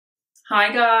Hi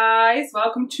guys,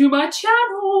 welcome to my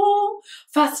channel.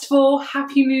 First of all,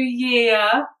 Happy New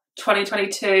Year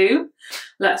 2022.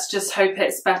 Let's just hope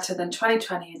it's better than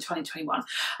 2020 and 2021.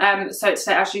 So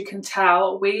today, as you can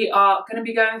tell, we are going to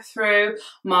be going through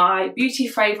my beauty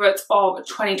favourites of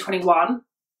 2021.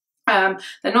 They're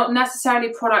not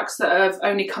necessarily products that have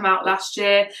only come out last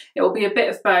year. It will be a bit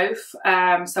of both.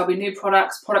 So there'll be new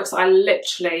products that I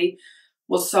literally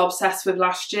was so obsessed with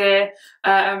last year.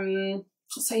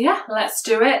 So yeah, let's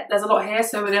do it. There's a lot here,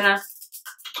 so we're gonna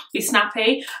be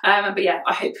snappy. But yeah,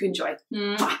 I hope you enjoy.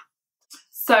 Mwah.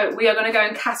 So we are gonna go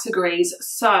in categories.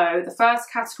 So the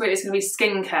first category is gonna be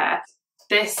skincare.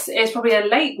 This is probably a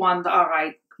late one that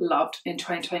I loved in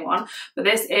 2021, but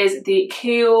this is the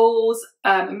Kiehl's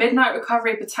Midnight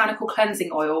Recovery Botanical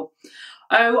Cleansing Oil.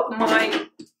 Oh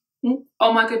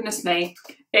my goodness me.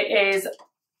 It is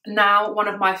now one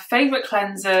of my favourite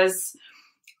cleansers.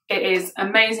 It is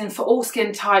amazing for all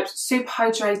skin types, super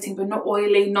hydrating but not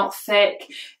oily, not thick.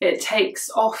 It takes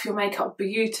off your makeup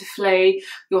beautifully,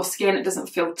 your skin, it doesn't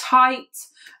feel tight.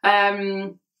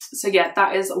 So yeah,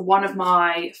 that is one of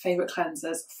my favourite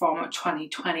cleansers from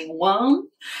 2021.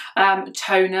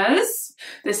 Toners.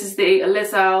 This is the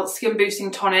Lizel Skin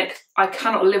Boosting Tonic. I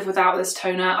cannot live without this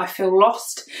toner. I feel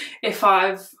lost if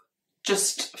I've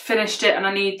just finished it and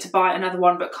I need to buy another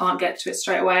one but can't get to it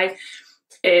straight away.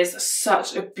 It is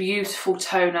such a beautiful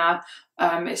toner.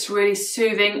 It's really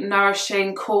soothing,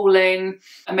 nourishing, cooling,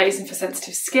 amazing for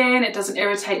sensitive skin. It doesn't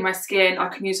irritate my skin. I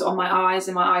can use it on my eyes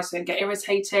and my eyes don't get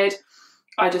irritated.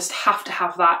 I just have to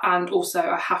have that, and also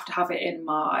I have to have it in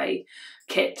my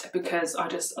kit because I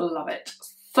just love it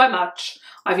so much.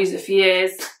 I've used it for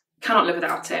years, cannot live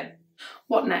without it.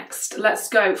 What next? Let's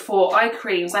go for eye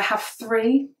creams. I have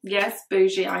 3. Yes,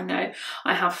 bougie, I know.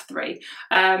 I have 3.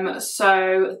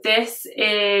 So this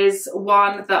is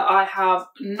one that I have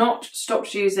not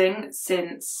stopped using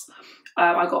since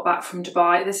I got back from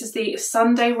Dubai. This is the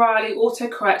Sunday Riley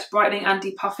Autocorrect Brightening and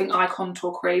Depuffing Eye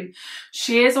Contour Cream.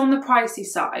 She is on the pricey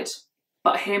side,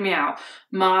 but hear me out.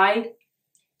 My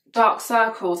dark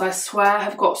circles, I swear,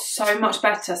 have got so much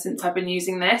better since I've been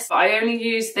using this. But I only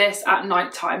use this at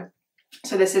night time.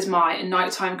 So this is my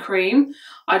nighttime cream.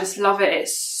 I just love it.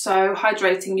 It's so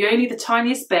hydrating. You only need the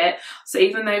tiniest bit. So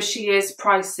even though she is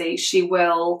pricey, she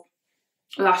will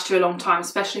last you a long time,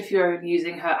 especially if you're only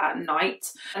using her at night.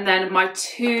 And then my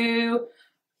 2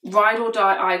 ride or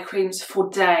die eye creams for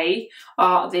day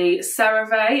are the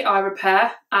CeraVe Eye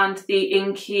Repair and the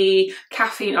Inky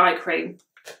Caffeine Eye Cream.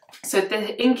 So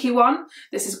the inky one,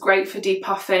 this is great for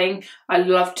depuffing. I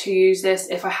love to use this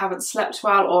if I haven't slept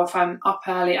well or if I'm up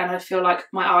early and I feel like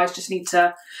my eyes just need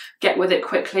to get with it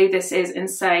quickly. This is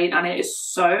insane and it is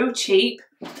so cheap.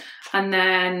 And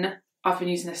then I've been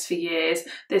using this for years.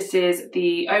 This is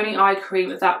the only eye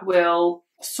cream that will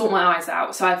sort my eyes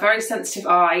out. So I have very sensitive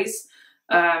eyes.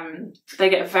 They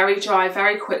get very dry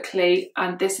very quickly,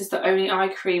 and this is the only eye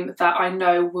cream that I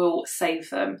know will save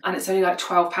them, and it's only like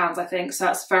 £12 I think, so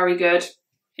that's very good.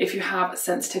 If you have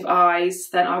sensitive eyes,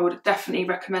 then I would definitely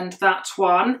recommend that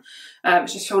one.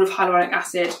 It's just filled with hyaluronic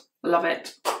acid. Love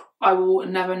it. I will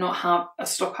never not have a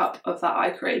stock up of that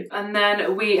eye cream. And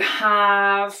then we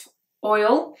have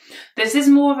oil. This is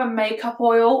more of a makeup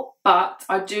oil, but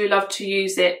I do love to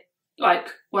use it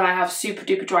like when I have super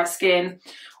duper dry skin,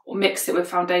 or mix it with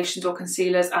foundations or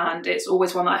concealers, and it's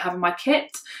always one that I have in my kit.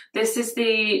 This is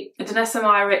the Danessa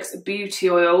Myricks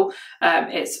Beauty Oil.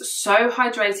 It's so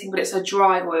hydrating, but it's a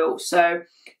dry oil, so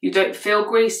you don't feel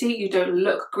greasy, you don't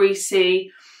look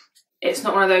greasy. It's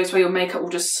not one of those where your makeup will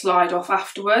just slide off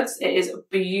afterwards. It is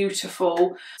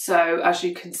beautiful. So as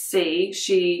you can see,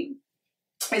 she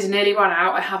is nearly run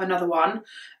out. I have another one,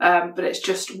 but it's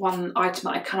just one item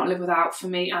that I cannot live without for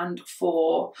me and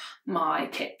for my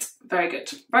kit. Very good.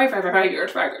 Very, very, very good.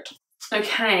 Very good.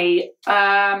 Okay,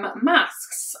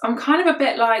 masks. I'm kind of a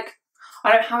bit like,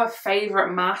 I don't have a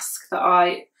favourite mask that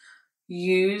I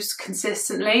use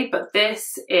consistently, but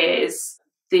this is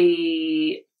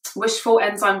the Wishful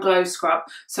Enzyme Glow Scrub.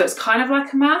 So it's kind of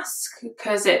like a mask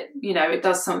because it, you know, it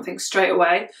does something straight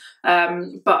away.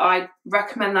 But I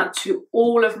recommend that to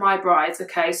all of my brides,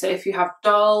 okay? So if you have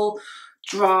dull,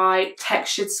 dry,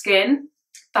 textured skin,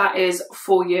 that is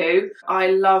for you. I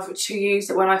love to use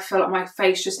it when I feel like my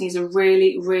face just needs a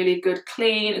really, really good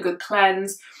clean, a good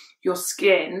cleanse. Your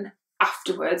skin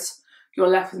afterwards, you're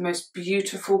left with the most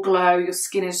beautiful glow. Your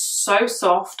skin is so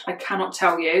soft, I cannot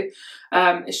tell you.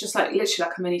 It's just like literally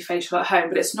like a mini facial at home,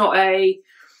 but it's not a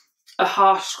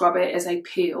harsh scrub, it is a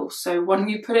peel. So when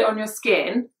you put it on your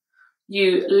skin,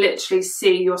 you literally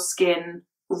see your skin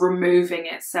removing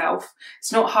itself.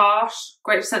 It's not harsh,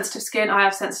 great for sensitive skin. I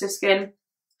have sensitive skin.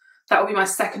 that will be my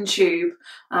second tube,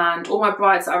 and all my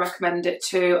brides that I recommend it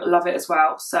to love it as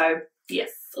well. So yes,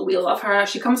 we love her.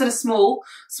 She comes in a small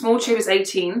tube is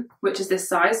 18, which is this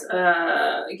size.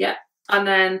 Yeah, and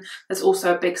then there's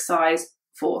also a big size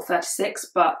for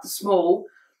 36, but the small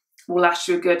will last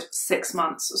you a good 6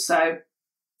 months, so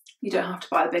you don't have to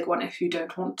buy the big one if you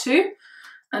don't want to.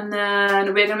 And then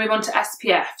we're going to move on to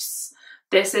SPFs.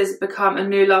 This has become a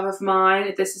new love of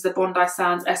mine. This is the Bondi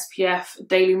Sands SPF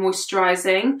Daily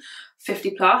Moisturising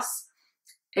 50 plus.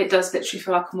 It does literally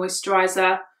feel like a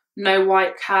moisturiser. No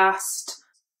white cast,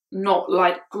 not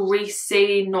like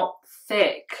greasy, not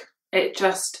thick. It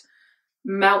just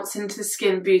melts into the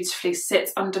skin beautifully,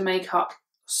 sits under makeup.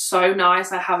 So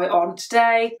nice. I have it on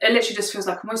today. It literally just feels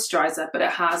like a moisturiser, but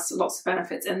it has lots of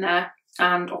benefits in there,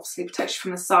 and obviously protects you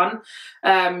from the sun.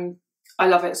 I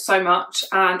love it so much.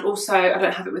 And also, I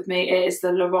don't have it with me, it is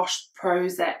the La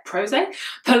Roche-Posay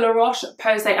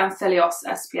Anthelios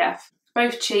SPF.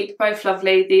 Both cheap, both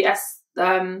lovely.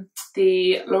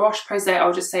 The La Roche-Posay, I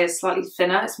would just say, is slightly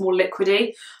thinner, it's more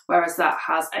liquidy, whereas that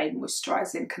has a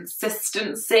moisturising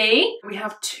consistency. We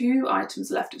have 2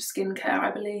 items left of skincare, I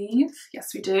believe.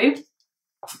 Yes, we do.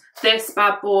 This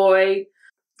bad boy,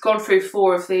 gone through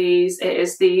 4 of these. It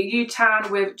is the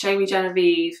U-Tan with Jamie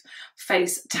Genevieve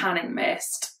Face Tanning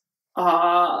Mist.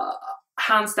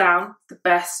 Hands down, the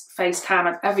best face tan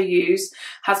I've ever used.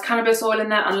 Has cannabis oil in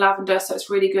there and lavender, so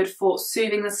it's really good for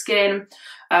soothing the skin,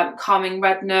 calming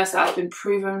redness. That has been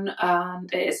proven,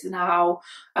 and it is now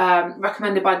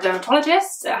recommended by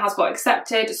dermatologists. It has got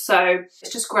accepted, so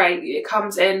it's just great. It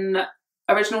comes in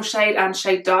original shade and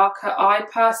shade darker. I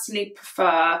personally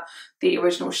prefer the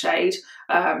original shade,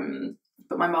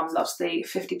 but my mum loves the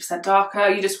 50% darker.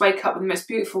 You just wake up with the most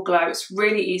beautiful glow. It's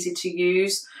really easy to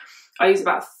use. I use it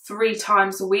about 3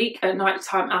 times a week at night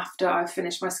time after I've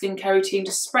finished my skincare routine.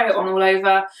 Just spray it on all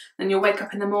over, and you'll wake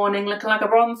up in the morning looking like a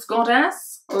bronze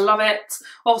goddess. Love it.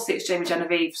 Obviously it's Jamie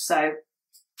Genevieve, so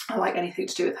I like anything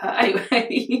to do with her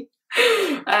anyway.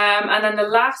 And then the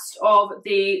last of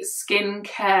the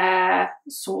skincare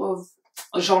sort of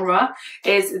genre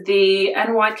is the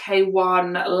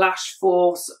NYK1 Lash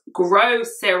Force Grow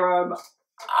Serum.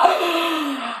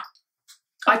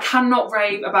 I cannot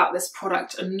rave about this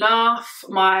product enough.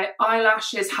 My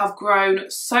eyelashes have grown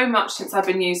so much since I've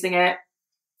been using it.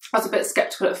 I was a bit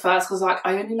sceptical at first because, like,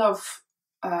 I only love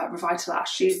Revitalash.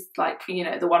 She's, like, you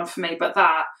know, the one for me, but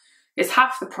that is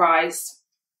half the price.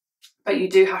 But you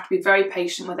do have to be very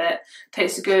patient with it. It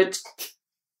takes a good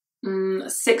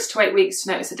 6 to 8 weeks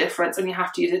to notice a difference, and you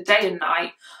have to use it day and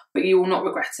night, but you will not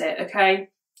regret it, okay?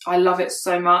 I love it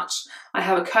so much. I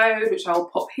have a code, which I will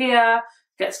pop here.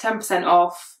 Gets 10%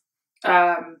 off.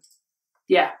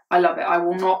 Yeah, I love it. I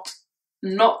will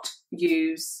not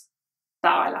use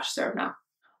that eyelash serum now.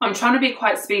 I'm trying to be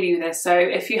quite speedy with this, so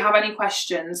if you have any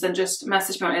questions, then just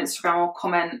message me on Instagram or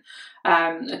comment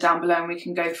down below, and we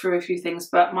can go through a few things.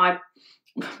 But my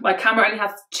camera only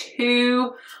has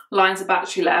 2 lines of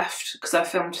battery left because I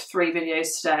filmed 3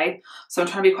 videos today, so I'm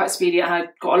trying to be quite speedy, and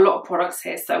I've got a lot of products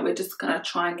here, so we're just going to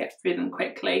try and get through them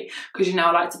quickly because you know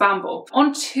I like to bamble.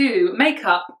 On to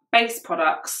makeup base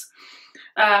products.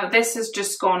 This has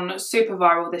just gone super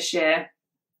viral this year,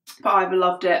 but I've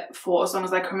loved it for as long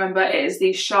as I can remember. It is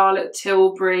the Charlotte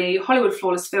Tilbury Hollywood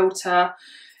Flawless Filter.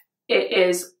 It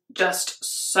is just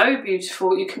so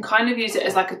beautiful. You can kind of use it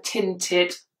as like a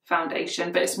tinted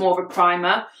foundation, but it's more of a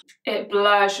primer. It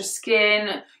blurs your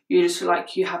skin. You just feel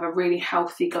like you have a really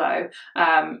healthy glow.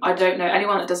 I don't know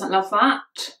anyone that doesn't love that,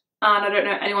 and I don't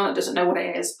know anyone that doesn't know what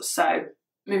it is. So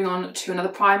moving on to another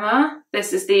primer.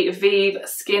 This is the Vive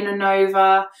Skin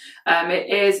Nova. It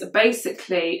is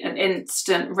basically an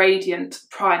instant radiant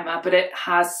primer, but it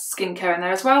has skincare in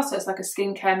there as well, so it's like a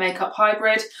skincare makeup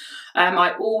hybrid.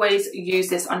 I always use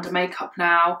this under makeup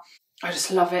now. I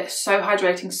just love it. So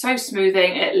hydrating, so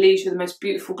smoothing. It leaves you with the most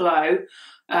beautiful glow.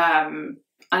 And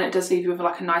it does leave you with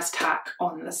like a nice tack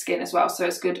on the skin as well. So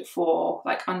it's good for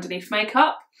like underneath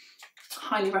makeup.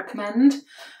 Highly recommend.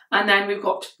 And then we've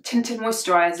got tinted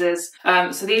moisturisers.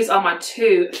 So these are my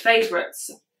 2 favourites.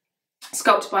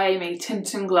 Sculpted by Amy,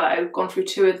 Tint and Glow. Gone through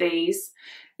 2 of these.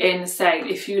 Insane.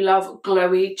 If you love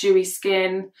glowy, dewy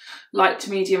skin, light to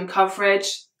medium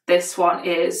coverage, this one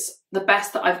is the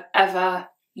best that I've ever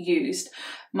used.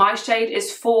 My shade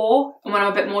is 4, and when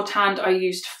I'm a bit more tanned I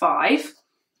used 5.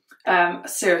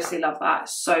 Seriously love that,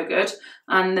 so good.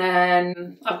 And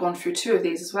then I've gone through 2 of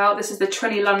these as well. This is the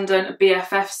Trini London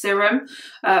BFF serum.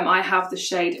 I have the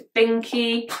shade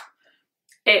Binky.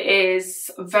 It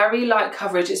is very light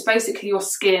coverage. It's basically your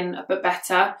skin but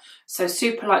better, so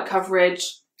super light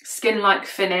coverage. skin-like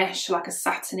finish, like a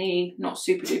satiny, not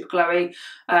super duper glowy,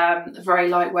 very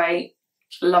lightweight.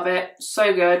 Love it,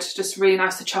 so good. Just really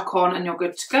nice to chuck on and you're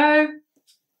good to go.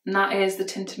 And that is the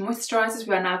tinted moisturisers.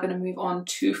 We are now going to move on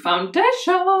to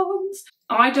foundations.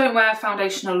 I don't wear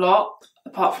foundation a lot,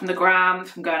 apart from the gram,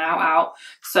 from going out.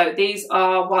 So these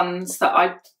are ones that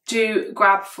I do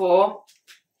grab for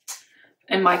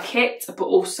in my kit, but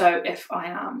also if I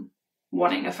am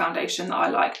wanting a foundation that I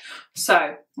like.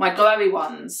 So my glowy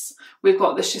ones, we've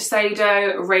got the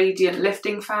Shiseido Radiant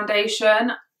Lifting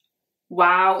Foundation.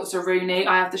 Wow, Zaruni.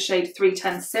 I have the shade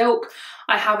 310 Silk.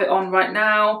 I have it on right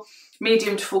now.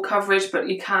 Medium to full coverage, but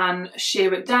you can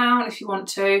sheer it down if you want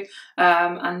to.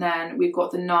 And then we've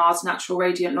got the NARS Natural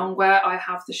Radiant Longwear. I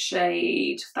have the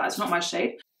shade, that is not my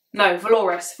shade. No,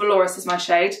 Valoris. Valoris is my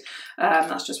shade.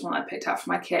 That's just one I picked out for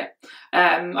my kit.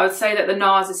 I would say that the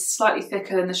NARS is slightly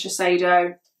thicker than the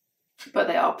Shiseido, but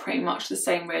they are pretty much the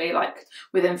same really, like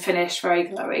within finish, very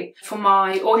glowy. For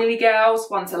my oily girls,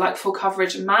 ones that like full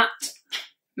coverage and matte,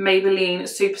 Maybelline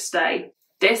Superstay.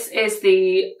 This is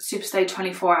the Superstay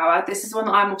 24 Hour. This is one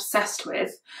that I'm obsessed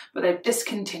with, but they've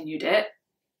discontinued it.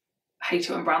 I hate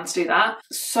it when brands do that.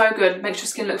 So good, makes your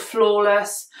skin look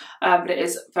flawless, but it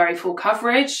is very full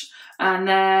coverage. And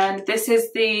then this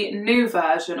is the new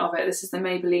version of it. This is the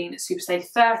Maybelline Superstay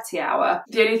 30 Hour.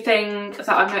 The only thing that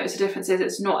I've noticed a difference is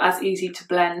it's not as easy to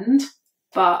blend,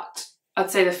 but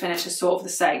I'd say the finish is sort of the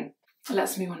same.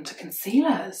 Let's move on to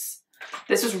concealers.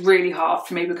 This was really hard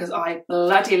for me because I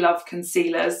bloody love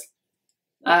concealers.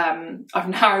 I've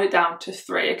narrowed it down to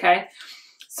 3, okay?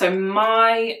 So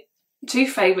my 2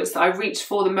 favourites that I reached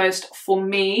for the most for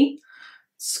me,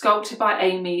 Sculpted by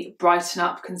Amy Brighten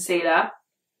Up Concealer.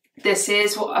 This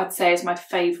is what I'd say is my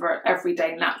favourite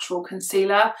everyday natural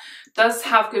concealer. Does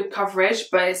have good coverage,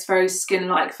 but it's very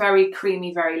skin-like, very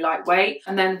creamy, very lightweight.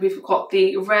 And then we've got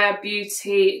the Rare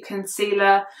Beauty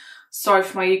Concealer. Sorry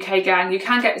for my UK gang. You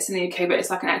can get this in the UK, but it's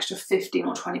like an extra 15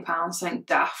 or 20 pounds, something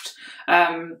daft.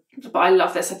 But I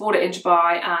love this. I bought it in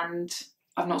Dubai and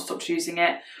I've not stopped using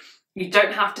it. You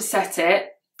don't have to set it.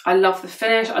 I love the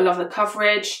finish. I love the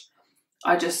coverage.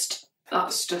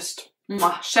 That's just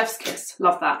mwah, chef's kiss.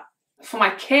 Love that. For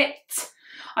my kit,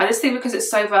 I just think because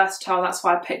it's so versatile, that's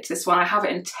why I picked this one. I have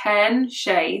it in 10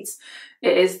 shades.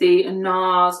 It is the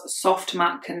NARS Soft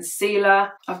Matte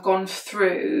Concealer. I've gone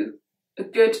through a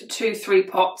good 2-3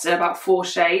 pots in about 4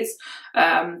 shades.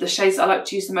 The shades I like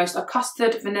to use the most are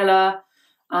Custard, Vanilla,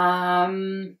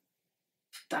 damn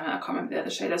it, I can't remember the other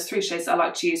shade. There's 3 shades that I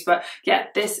like to use, but yeah,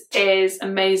 this is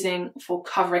amazing for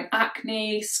covering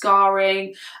acne,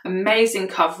 scarring, amazing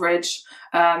coverage,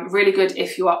 really good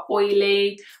if you are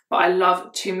oily, but I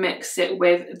love to mix it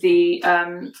with the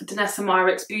Danessa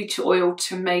Myricks Beauty Oil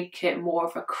to make it more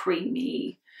of a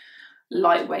creamy,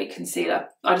 lightweight concealer.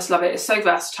 I just love it. It's so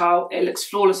versatile. It looks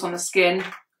flawless on the skin.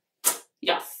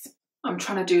 Yes. I'm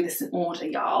trying to do this in order,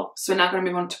 y'all. So we're now going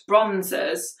to move on to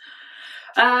bronzers.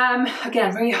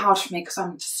 Again, really hard for me because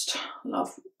I'm just love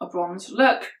a bronze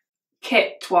look.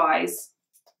 Kit wise,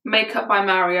 Makeup by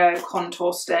Mario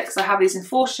contour sticks. I have these in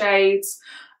 4 shades.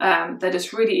 They're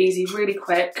just really easy, really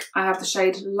quick. I have the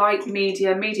shade light,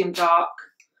 medium, medium dark,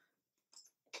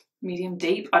 medium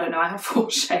deep. I don't know, I have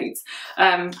 4 shades.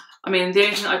 I mean, the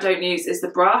only thing I don't use is the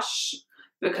brush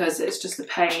because it's just a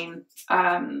pain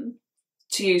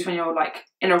to use when you're like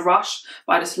in a rush.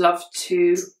 But I just love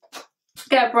to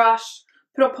get a brush,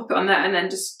 pop it on there, and then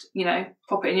just, you know,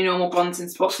 pop it in your normal bronzing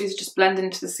spots. These just blend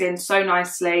into the skin so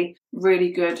nicely.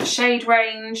 Really good shade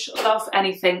range. Love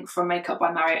anything from Makeup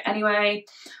by Mario anyway.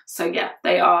 So yeah,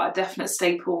 they are a definite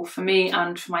staple for me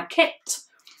and for my kit.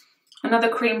 Another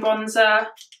cream bronzer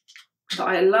that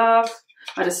I love.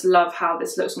 I just love how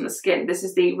this looks on the skin. This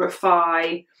is the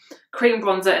Refy cream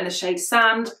bronzer in the shade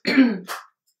Sand.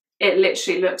 It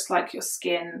literally looks like your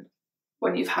skin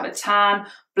when you've had a tan.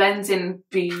 Blends in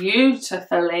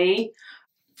beautifully.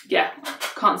 Yeah,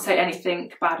 can't say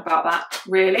anything bad about that,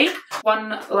 really. One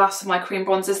last of my cream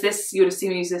bronzers. This, you would have seen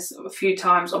me use this a few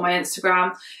times on my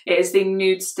Instagram. It is the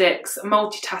Nude Sticks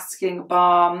Multitasking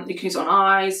Balm. You can use it on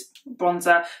eyes,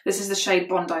 bronzer. This is the shade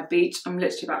Bondi Beach. I'm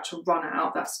literally about to run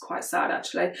out. That's quite sad,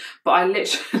 actually. But I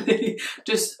literally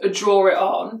just draw it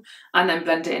on and then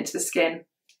blend it into the skin.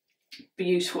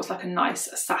 Beautiful. It's like a nice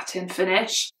satin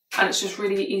finish. And it's just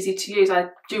really easy to use. I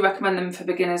do recommend them for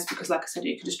beginners because, like I said,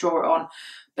 you can just draw it on,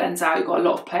 blends out, you've got a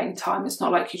lot of playing time. It's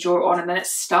not like you draw it on and then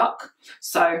it's stuck.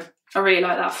 So I really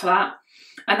like that for that.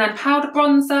 And then powder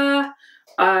bronzer,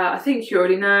 I think you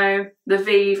already know, the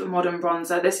Vive Modern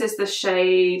Bronzer. This is the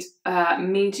shade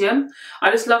Medium. I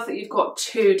just love that you've got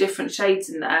 2 different shades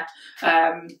in there.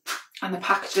 And the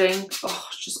packaging, oh,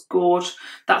 it's just gorge.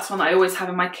 That's one that I always have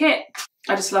in my kit.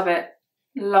 I just love it.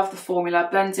 Love the formula,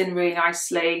 blends in really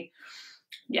nicely.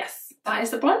 Yes, that is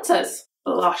the bronzers.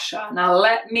 Blusher. Now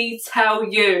let me tell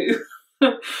you,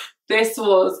 this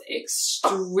was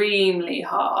extremely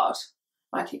hard.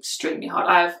 Like extremely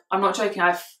hard. I'm not joking,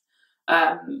 I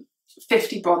have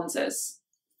 50 bronzers.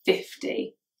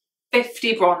 50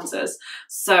 bronzers.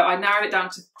 So I narrowed it down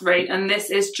to 3, and this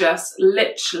is just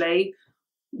literally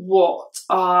what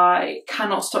I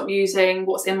cannot stop using,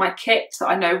 what's in my kit that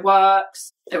I know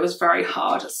works. It was very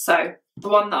hard. So the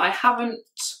one that I haven't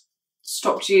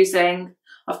stopped using,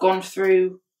 I've gone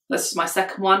through, this is my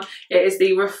second one. It is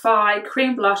the Refi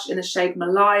Cream Blush in the shade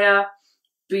Malaya.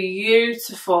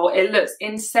 Beautiful. It looks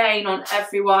insane on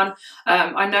everyone.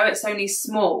 I know it's only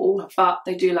small, but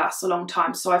they do last a long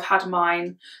time. So I've had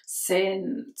mine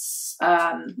since,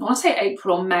 I want to say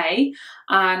April or May,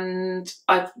 and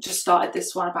I've just started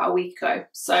this one about a week ago.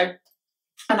 So,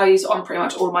 and I use it on pretty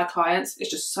much all of my clients.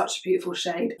 It's just such a beautiful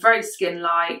shade. Very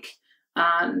skin-like,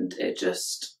 and it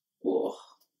just, oh,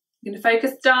 you gonna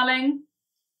focus, darling?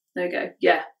 There we go.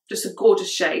 Yeah, just a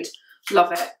gorgeous shade.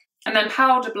 Love it. And then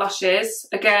powder blushes,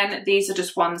 again, these are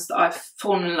just ones that I've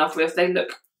fallen in love with. They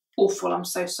look awful, I'm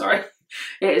so sorry.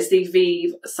 It is the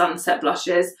Vive Sunset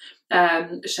blushes,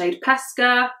 shade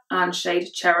Pesca and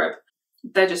shade Cherub.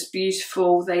 They're just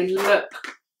beautiful. They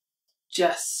look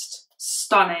just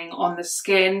stunning on the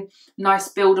skin.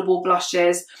 Nice buildable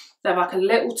blushes. They're like a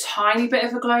little tiny bit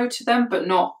of a glow to them, but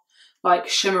not like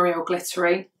shimmery or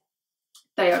glittery.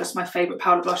 They are just my favourite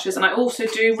powder blushes. And I also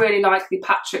do really like the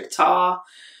Patrick Tar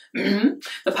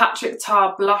the Patrick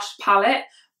Tar blush palette,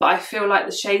 but I feel like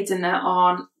the shades in there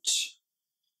aren't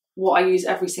what I use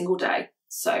every single day,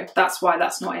 so that's why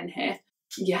that's not in here.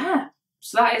 Yeah,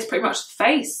 so that is pretty much the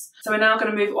face. So we're now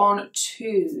going to move on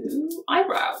to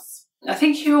eyebrows. I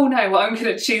think you all know what I'm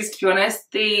going to choose, to be honest.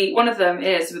 One of them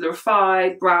is the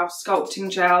Refi Brow Sculpting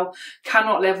Gel.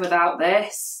 Cannot live without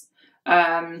this.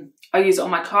 I use it on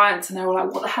my clients and they're all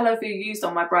like, what the hell have you used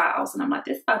on my brows? And I'm like,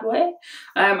 this bad boy.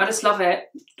 I just love it.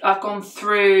 I've gone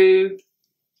through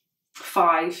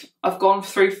 5.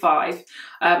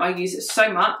 I use it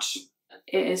so much.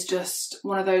 It is just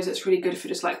one of those that's really good for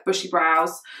just like bushy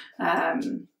brows.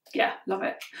 Yeah, love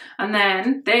it. And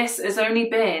then this has only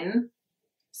been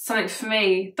something for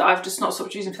me that I've just not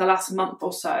stopped using for the last month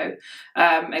or so.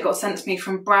 It got sent to me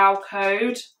from Brow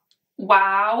Code.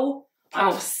 Wow.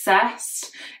 I'm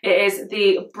obsessed. It is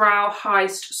the Brow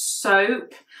Heist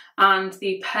soap and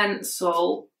the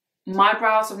pencil. My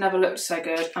brows have never looked so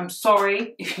good. I'm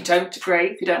sorry if you don't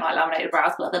agree, if you don't like laminated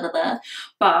brows, blah, blah, blah, blah.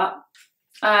 But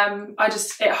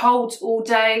it holds all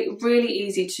day, really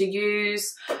easy to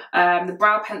use. The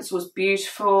brow pencil is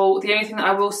beautiful. The only thing that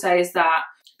I will say is that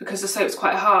because the soap's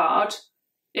quite hard,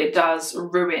 it does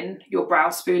ruin your brow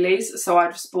spoolies. So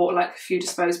I've just bought like a few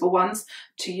disposable ones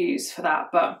to use for that.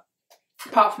 But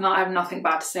apart from that, I have nothing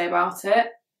bad to say about it.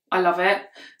 I love it.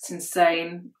 It's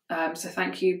insane. So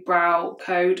thank you, Brow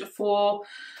Code, for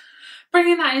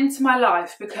bringing that into my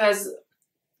life because,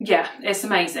 yeah, it's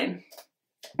amazing.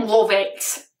 Love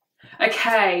it.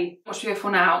 Okay, what should we go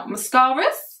for now?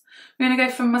 Mascaras? We're going to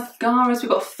go for mascaras.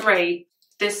 We've got 3.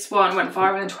 This one went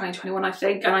viral in 2021, I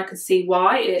think, and I can see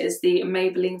why. It is the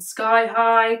Maybelline Sky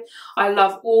High. I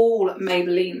love all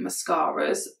Maybelline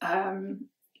mascaras.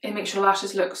 It makes your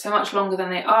lashes look so much longer than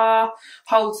they are,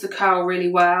 holds the curl really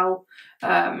well,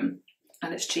 and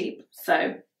it's cheap,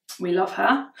 so we love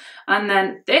her. And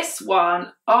then this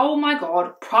one, oh my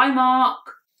god, Primark.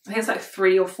 I think it's like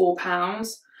 £3 or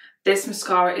 £4. This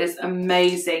mascara is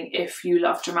amazing if you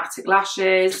love dramatic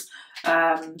lashes.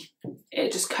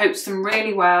 It just coats them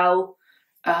really well.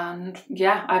 And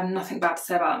yeah, I have nothing bad to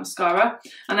say about that mascara.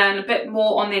 And then a bit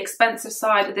more on the expensive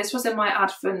side, this was in my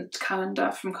advent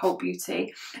calendar from Cult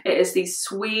Beauty. It is the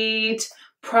Swede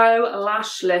Pro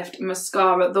Lash Lift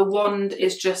Mascara. The wand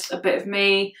is just a bit of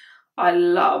me. I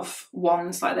love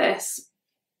wands like this.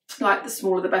 Like the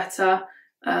smaller the better.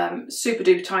 Super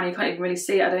duper tiny, you can't even really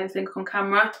see it, I don't think, on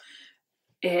camera.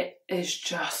 It is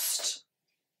just,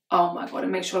 oh my god, it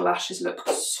makes your lashes look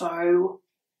so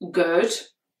good.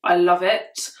 I love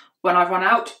it. When I run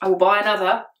out, I will buy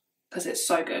another because it's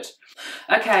so good.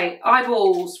 Okay,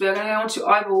 eyeballs. We're going to go on to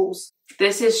eyeballs.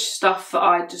 This is stuff that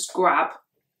I just grab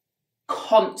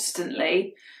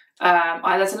constantly.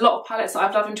 There's a lot of palettes that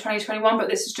I've loved in 2021, but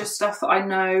this is just stuff that I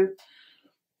know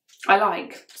I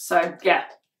like. So yeah.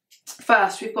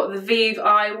 First, we've got the Vive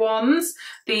Eye ones.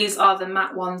 These are the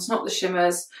matte ones, not the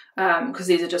shimmers, because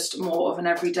these are just more of an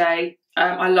everyday.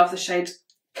 I love the shade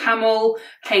camel,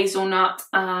 hazelnut,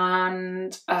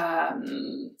 and I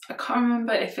can't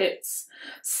remember if it's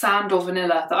sand or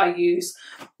vanilla that I use.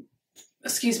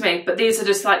 Excuse me, but these are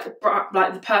just like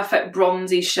the perfect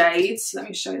bronzy shades. Let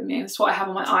me show you. That's what I have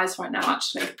on my eyes right now,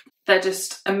 actually. They're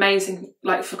just amazing,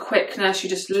 like for quickness. You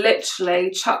just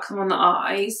literally chuck them on the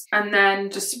eyes and then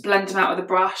just blend them out with a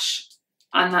brush,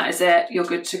 and that is it. You're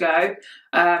good to go.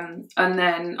 And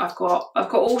then I've got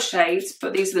all shades,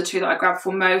 but these are the two that I grab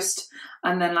for most.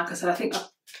 And then, like I said, I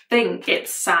think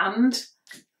it's sand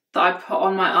that I put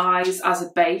on my eyes as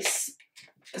a base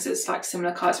because it's like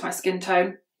similar colour to my skin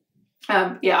tone.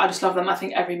 Yeah, I just love them. I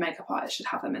think every makeup artist should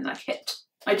have them in their kit.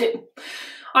 I do.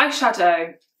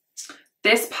 Eyeshadow.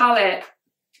 This palette,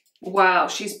 wow,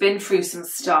 she's been through some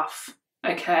stuff,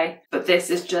 okay? But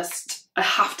this is just, I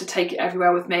have to take it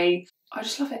everywhere with me. I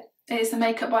just love it. It is the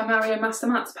Makeup by Mario Master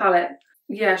Mattes palette.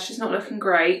 Yeah, she's not looking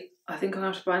great. I think I'll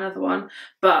have to buy another one.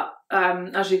 But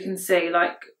as you can see,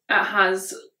 like, it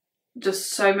has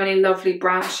just so many lovely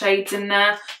brown shades in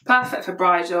there. Perfect for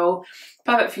bridal,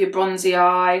 perfect for your bronzy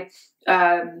eye.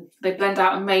 They blend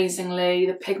out amazingly.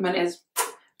 The pigment is,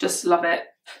 just love it.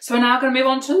 So we're now going to move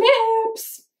on to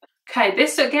lips. Okay,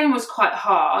 this again was quite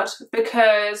hard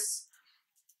because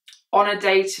on a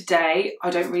day-to-day, I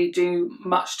don't really do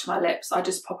much to my lips. I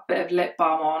just pop a bit of lip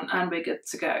balm on and we're good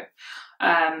to go.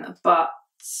 But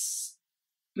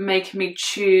making me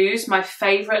choose my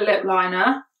favourite lip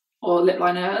liner or lip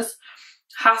liners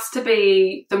has to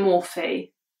be the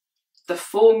Morphe. The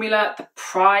formula, the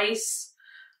price,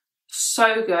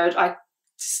 so good. I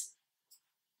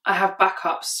have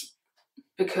backups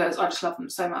because I just love them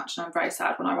so much and I'm very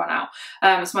sad when I run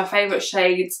out. So my favourite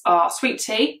shades are Sweet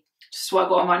Tea, which is what I've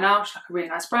got on right now, which is like a really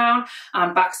nice brown,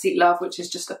 and Backseat Love, which is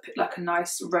just like a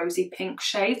nice rosy pink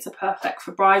shade, so perfect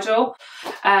for bridal.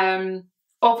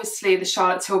 Obviously the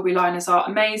Charlotte Tilbury liners are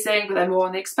amazing, but they're more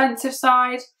on the expensive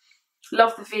side.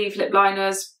 Love the Vive lip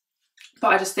liners, but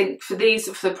I just think for these,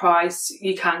 for the price,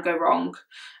 you can't go wrong.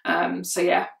 So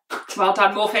yeah, well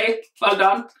done Morphe, well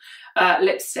done.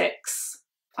 Lipsticks.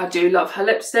 I do love her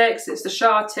lipsticks. It's the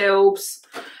Charlotte Tilbs.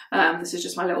 This is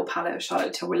just my little palette of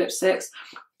Charlotte Tilbury lipsticks.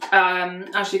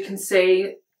 As you can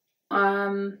see,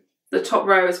 the top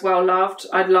row is well loved.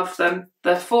 I love them.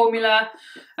 The formula,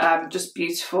 just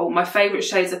beautiful. My favourite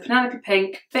shades are Penelope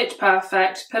Pink, Pitch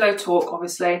Perfect, Pillow Talk,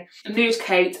 obviously, Nude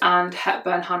Kate, and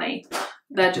Hepburn Honey.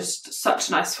 They're just such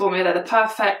a nice formula. They're the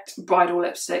perfect bridal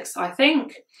lipsticks, I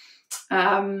think.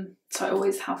 So I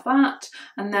always have that.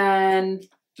 And then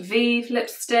Vive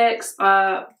lipsticks,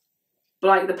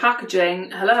 like the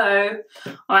packaging, hello,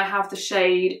 I have the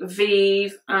shade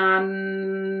Vive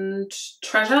and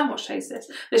Treasure. What shade is this?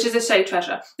 This is the shade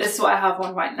Treasure. This is what I have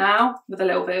on right now with a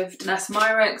little bit of Danessa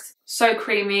Myricks. So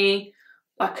creamy,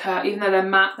 like even though they're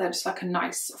matte, they're just like a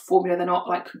nice formula. They're not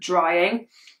like drying.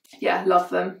 Yeah, love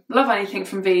them. Love anything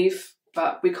from Vive,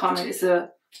 but we can't, it's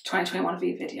a 2021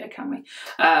 Vive video, can we?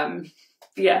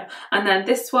 Yeah, and then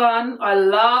this one, I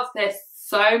love this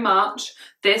so much.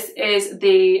 This is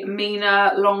the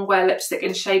Mina Longwear lipstick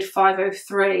in shade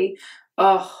 503.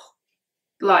 Oh,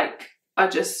 like, I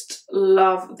just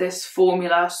love this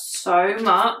formula so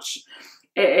much.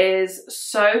 It is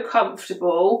so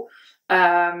comfortable.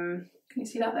 Can you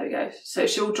see that? There we go. So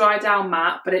she'll dry down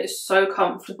matte, but it's so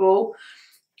comfortable.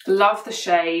 Love the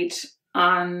shade,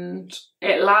 and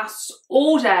it lasts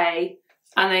all day.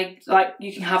 And they, like,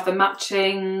 you can have the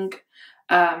matching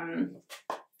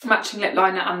lip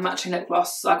liner and matching lip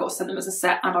gloss. I got to send them as a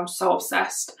set and I'm so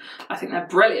obsessed. I think they're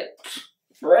brilliant.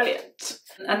 Brilliant.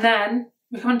 And then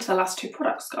we come into the last two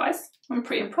products, guys. I'm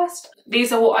pretty impressed.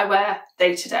 These are what I wear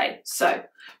day to day. So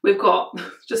we've got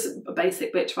just a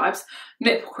basic bitch vibes.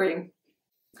 Nipple cream.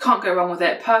 Can't go wrong with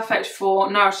it. Perfect for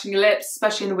nourishing your lips,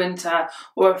 especially in the winter,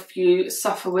 or if you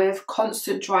suffer with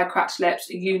constant dry cracked lips,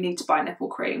 you need to buy nipple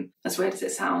cream. As weird as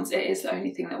it sounds, it is the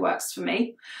only thing that works for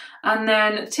me. And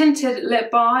then tinted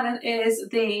lip balm is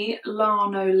the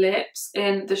Lano Lips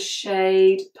in the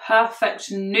shade Perfect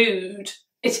Nude.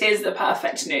 It is the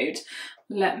Perfect Nude.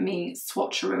 Let me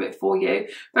swatcheroo it for you.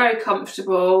 Very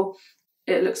comfortable.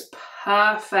 It looks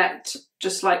perfect,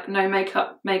 just like no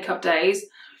makeup days.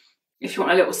 If you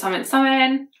want a little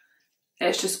something,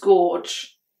 it's just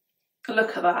gorge.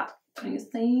 Look at that. Can you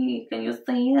see? Can you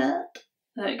see it?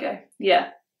 There you go. Yeah,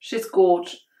 she's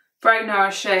gorge. Very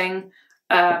nourishing,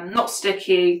 not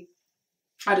sticky.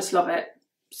 I just love it.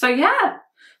 So yeah,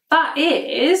 that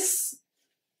is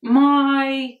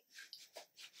my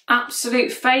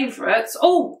absolute favourites.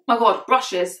 Oh my God,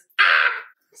 brushes.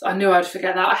 I knew I'd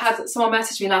forget that. I had someone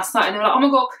message me last night and they were like, oh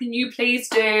my God, can you please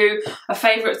do a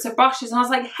favourites of brushes? And I was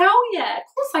like, hell yeah, of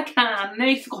course I can. I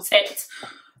nearly forgot it.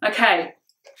 Okay,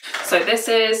 So this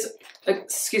is,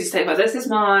 excuse me, but this is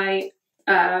my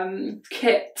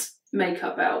kit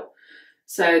makeup belt.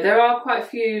 So there are quite a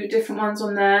few different ones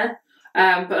on there,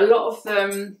 but a lot of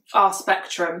them are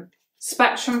Spectrum.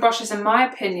 Spectrum brushes, in my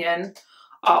opinion,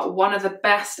 are one of the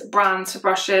best brands for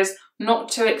brushes. Not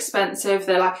too expensive.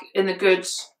 They're like in the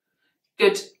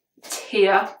good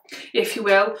tier, if you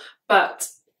will. But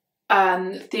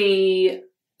the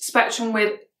Spectrum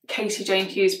with Katie Jane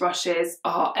Hughes brushes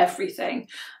are everything.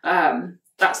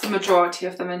 That's the majority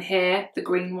of them in here, the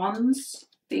green ones,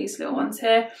 these little ones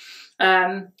here.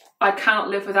 I cannot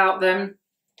live without them.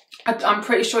 I'm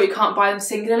pretty sure you can't buy them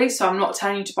singularly, so I'm not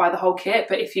telling you to buy the whole kit,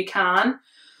 but if you can,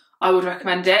 I would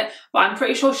recommend it. But I'm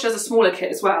pretty sure she does a smaller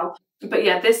kit as well. But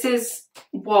yeah, this is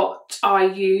what I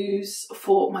use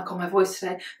for, oh my god, my voice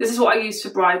today. This is what I use for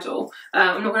bridal.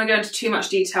 I'm not going to go into too much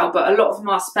detail, but a lot of them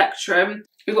are Spectrum.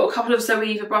 We've got a couple of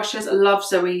Zoeva brushes. I love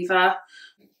Zoeva.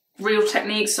 Real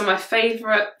Techniques. So my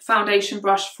favourite foundation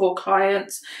brush for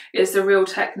clients is the Real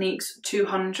Techniques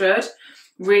 200.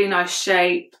 Really nice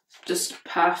shape, just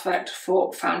perfect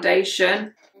for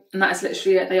foundation. And that is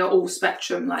literally it. They are all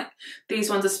Spectrum. Like, these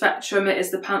ones are Spectrum. It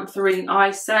is the Pantherine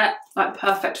eye set. Like,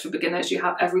 perfect for beginners. You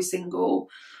have every single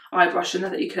eye brush in there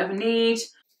that you could ever need.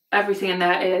 Everything in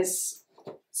there is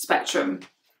Spectrum,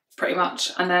 pretty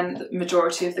much. And then the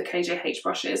majority of the KJH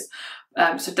brushes.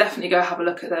 So definitely go have a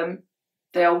look at them.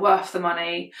 They are worth the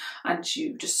money, and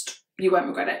you won't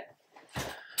regret it.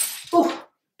 Ooh.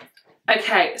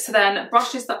 Okay, so then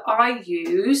brushes that I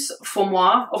use for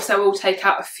moi. Obviously I will take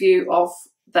out a few of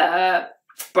the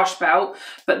brush belt,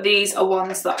 but these are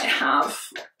ones that I have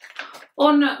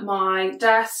on my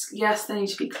desk. Yes, they need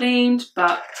to be cleaned,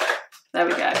 but there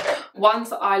we go. Ones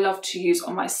that I love to use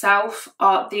on myself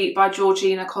are the by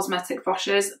Georgina cosmetic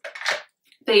brushes.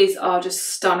 These are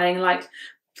just stunning. Like,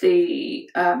 the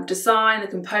design, the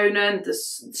component, they're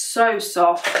so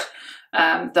soft.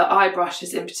 The eye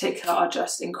brushes in particular are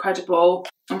just incredible.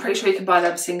 I'm pretty sure you can buy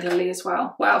them singularly as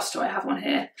well. What else do I have on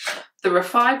here? The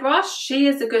Refi brush, she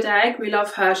is a good egg. We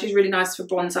love her. She's really nice for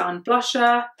bronzer and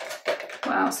blusher.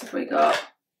 What else have we got?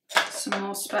 Some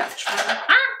more Spectrum.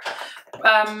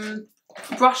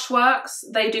 Brushworks,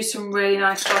 they do some really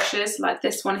nice brushes. Like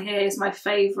this one here is my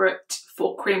favourite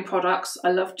for cream products.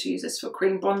 I love to use this for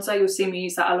cream bronzer. You'll see me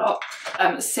use that a lot.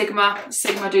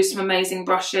 Sigma do some amazing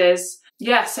brushes.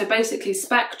 Yeah, so basically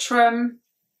Spectrum,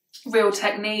 Real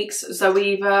Techniques,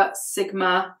 Zoeva,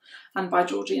 Sigma, and by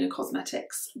Georgina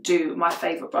Cosmetics do my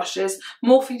favourite brushes.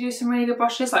 Morphe do some really good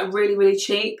brushes, like really, really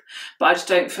cheap, but I just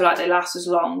don't feel like they last as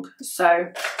long. So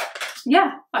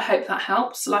yeah, I hope that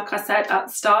helps. Like I said at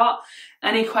the start,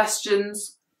 any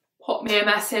questions, pop me a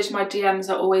message. My DMs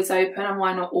are always open, and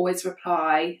why not always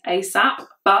reply ASAP,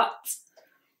 but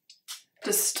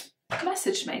just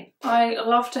message me. I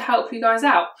love to help you guys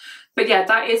out. But yeah,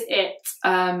 that is it.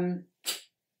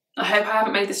 I hope I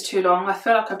haven't made this too long. I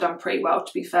feel like I've done pretty well,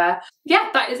 to be fair. Yeah,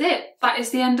 that is it. That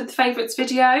is the end of the favourites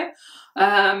video.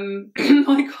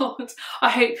 My god, I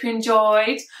hope you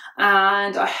enjoyed,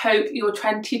 and I hope your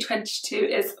 2022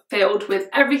 is filled with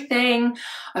everything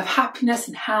of happiness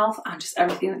and health and just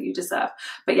everything that you deserve.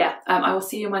 But yeah, I will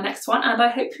see you in my next one, and I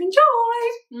hope you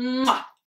enjoyed. Mwah.